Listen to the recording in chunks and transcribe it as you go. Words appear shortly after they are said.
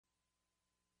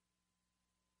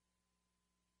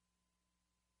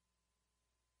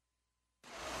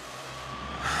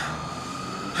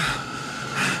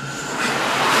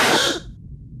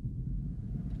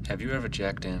you ever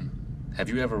jacked in? Have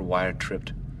you ever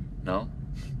wire-tripped? No?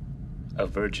 A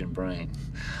virgin brain.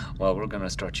 Well, we're gonna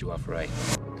start you off right.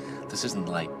 This isn't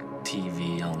like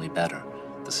TV, only better.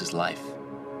 This is life.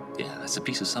 Yeah, it's a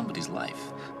piece of somebody's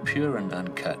life. Pure and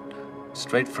uncut.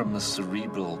 Straight from the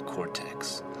cerebral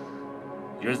cortex.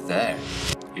 You're there.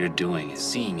 You're doing it,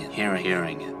 seeing it,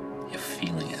 hearing it. You're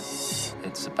feeling it.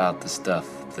 It's about the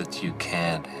stuff that you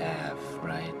can't have,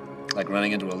 right? Like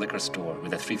running into a liquor store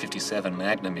with a .357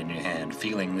 Magnum in your hand,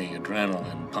 feeling the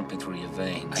adrenaline pumping through your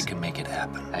veins. I can make it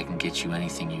happen. I can get you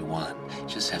anything you want. You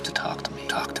just have to talk to me.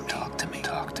 Talk to me. Talk to me.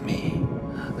 Talk to me.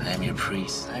 I am your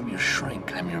priest. I'm your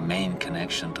shrink. I'm your main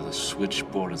connection to the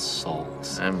switchboard of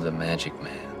souls. I'm the magic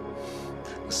man.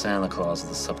 The Santa Claus of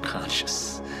the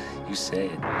subconscious. You say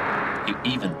it. You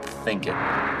even think it. You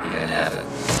have it.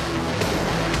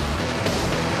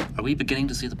 Are we beginning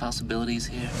to see the possibilities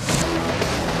here?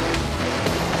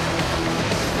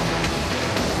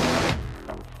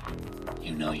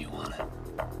 You know you want it.